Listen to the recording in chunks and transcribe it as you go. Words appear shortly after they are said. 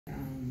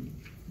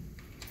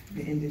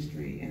the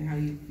industry and how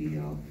you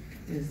feel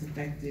it has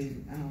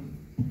affected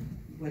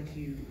what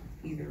you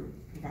either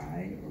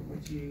provide or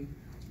what you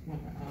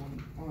want,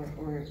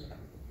 or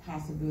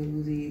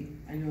possibility.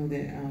 I know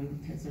that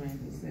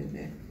Kathryn said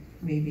that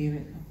maybe in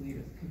a couple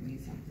years could be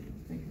something to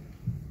think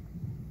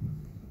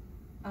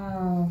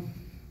of.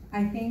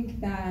 I think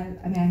that,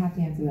 I mean, I have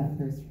to answer that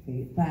first,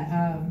 Kate, but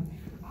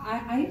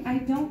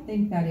I don't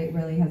think that it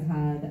really has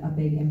had a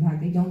big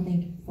impact. I don't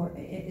think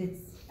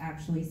it's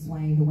actually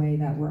swaying the way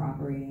that we're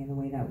operating and the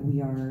way that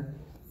we are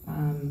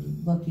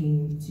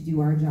looking to do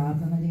our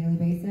jobs on a daily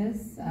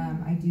basis.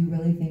 I do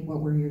really think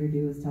what we're here to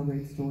do is tell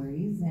great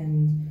stories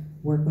and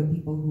work with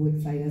people who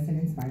excite us and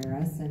inspire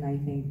us. And I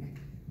think,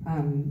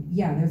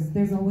 yeah,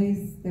 there's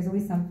always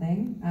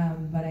something,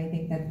 but I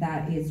think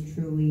that is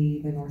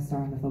truly the North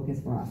Star and the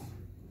focus for us.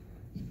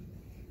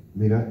 I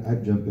mean,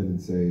 I'd jump in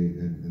and say,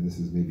 and this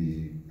is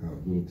maybe a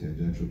little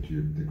tangential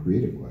to the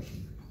creative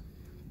question.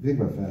 If you think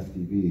about fast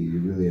TV,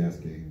 you're really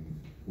asking,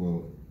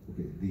 well,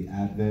 okay, the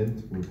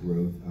advent or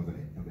growth of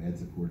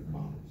ad-supported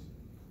models.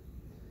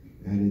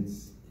 And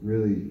it's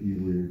really,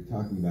 we're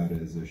talking about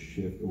it as a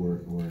shift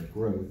or a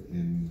growth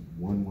in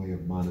one way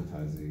of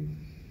monetizing,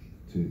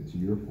 to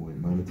your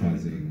point,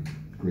 monetizing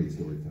great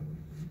storytelling.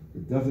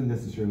 It doesn't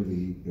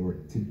necessarily, or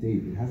to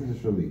date, it hasn't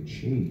necessarily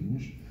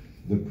changed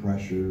the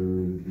pressure,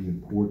 the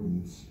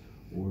importance,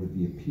 or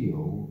the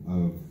appeal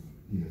of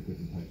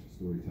different types of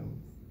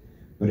storytelling.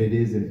 But it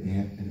is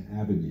an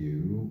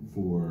avenue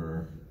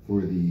for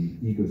the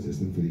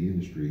ecosystem, for the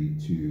industry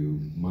to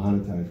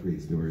monetize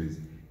great stories.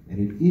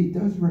 And it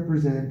does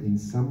represent, in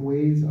some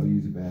ways, I'll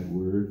use a bad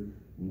word,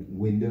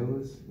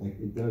 windows. Like,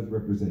 it does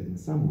represent, in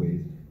some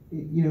ways,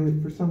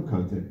 for some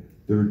content,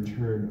 the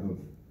return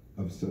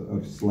of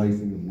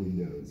slicing of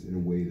windows in a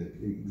way that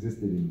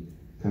existed in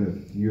kind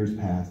of years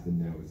past and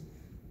now is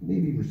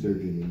maybe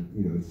resurging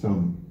in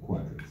some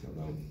quadrants,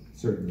 although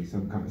certainly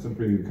some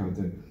premium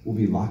content will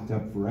be locked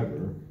up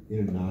forever in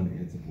a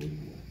non-ad-supported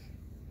way.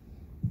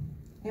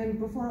 And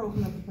before I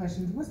open up the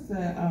questions, what's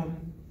the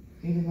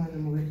maybe one of the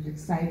more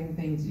exciting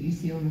things that you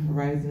see on the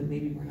horizon that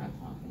maybe we're not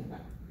talking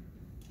about?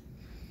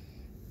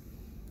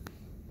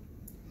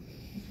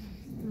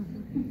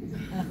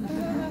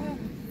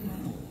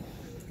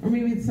 Or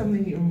maybe it's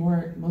something you're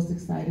most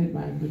excited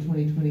by for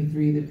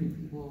 2023 that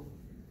people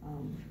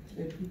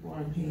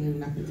aren't paying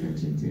enough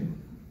attention to.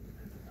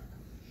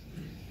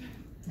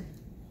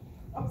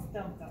 Oh,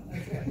 don't.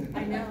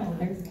 I know,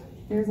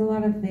 there's a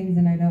lot of things,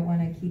 and I don't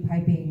want to keep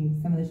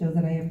hyping some of the shows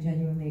that I am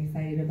genuinely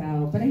excited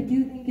about, but I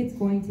do think it's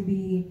going to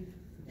be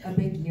a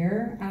big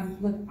year.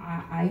 Look,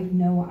 I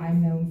know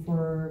I'm known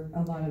for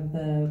a lot of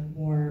the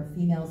more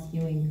female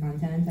skewing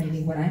content. I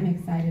think what I'm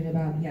excited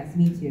about, yes,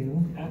 me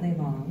too, all day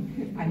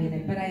long. I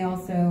mean, but I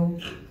also,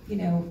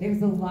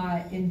 there's a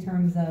lot in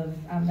terms of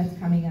that's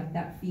coming up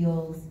that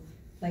feels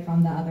like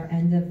on the other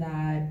end of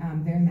that,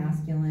 very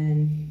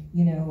masculine,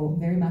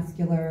 very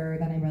muscular,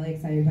 that I'm really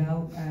excited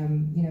about.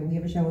 We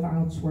have a show with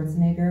Arnold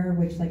Schwarzenegger,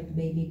 which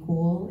made me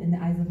cool in the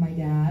eyes of my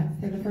dad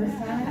for the first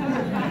time.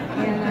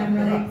 And I'm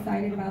really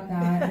excited about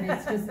that. And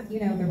it's just,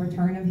 the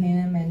return of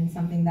him and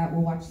something that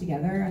we'll watch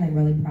together, and I'm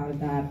really proud of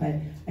that. But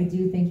I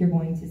do think you're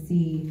going to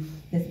see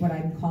this, what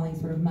I'm calling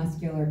sort of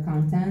muscular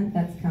content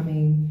that's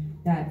coming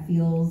that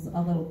feels a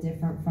little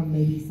different from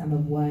maybe some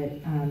of what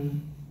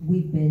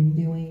we've been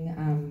doing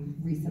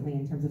recently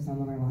in terms of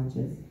some of our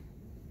launches.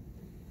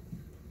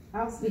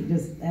 I'll speak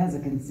just as a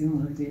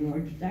consumer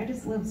too. I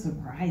just love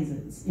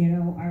surprises.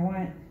 I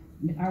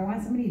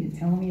want somebody to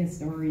tell me a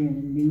story in a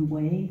new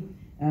way.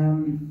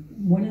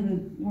 One of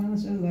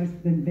the shows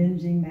I've been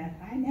binging that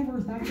I never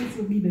thought this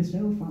would be the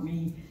show for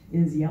me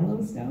is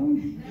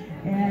Yellowstone,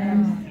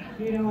 and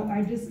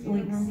I just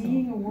like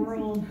seeing a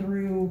world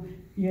through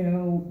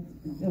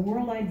the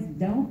world I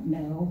don't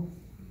know,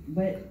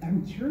 but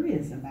I'm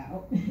curious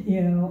about,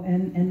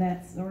 and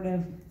that's sort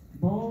of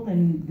bold,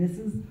 and this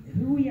is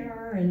who we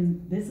are,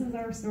 and this is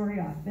our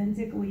story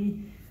authentically.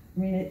 I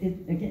mean,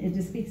 it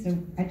just speaks to,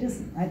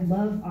 I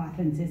love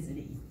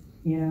authenticity,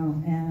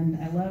 and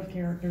I love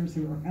characters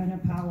who are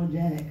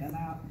unapologetic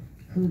about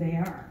who they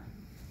are.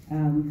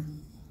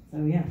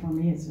 So yeah, for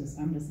me,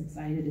 I'm just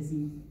excited to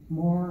see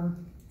more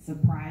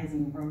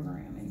surprising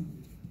programming.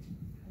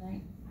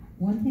 Right.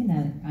 One thing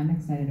that I'm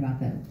excited about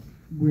that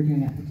we're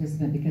doing at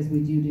Participant, because we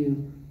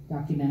do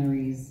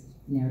documentaries,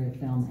 narrative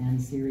film,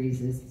 and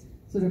series, is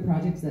sort of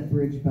projects that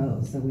bridge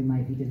both. So we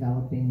might be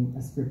developing a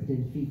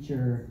scripted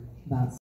feature about